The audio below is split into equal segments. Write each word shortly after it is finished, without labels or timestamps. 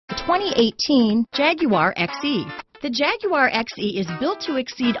2018 Jaguar XE. The Jaguar XE is built to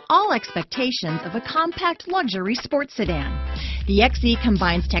exceed all expectations of a compact luxury sports sedan. The XE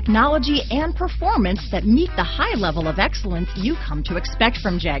combines technology and performance that meet the high level of excellence you come to expect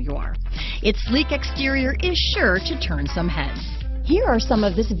from Jaguar. Its sleek exterior is sure to turn some heads. Here are some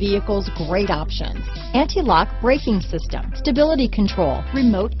of this vehicle's great options: anti-lock braking system, stability control,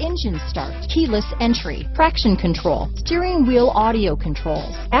 remote engine start, keyless entry, traction control, steering wheel audio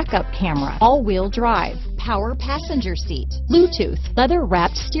controls, backup camera, all-wheel drive, power passenger seat, Bluetooth,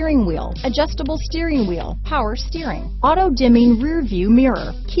 leather-wrapped steering wheel, adjustable steering wheel, power steering, auto-dimming rear view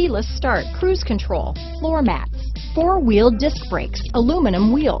mirror, keyless start, cruise control, floor mats, four-wheel disc brakes,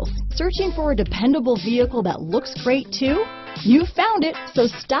 aluminum wheels. Searching for a dependable vehicle that looks great too? You found it, so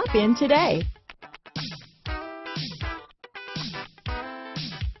stop in today.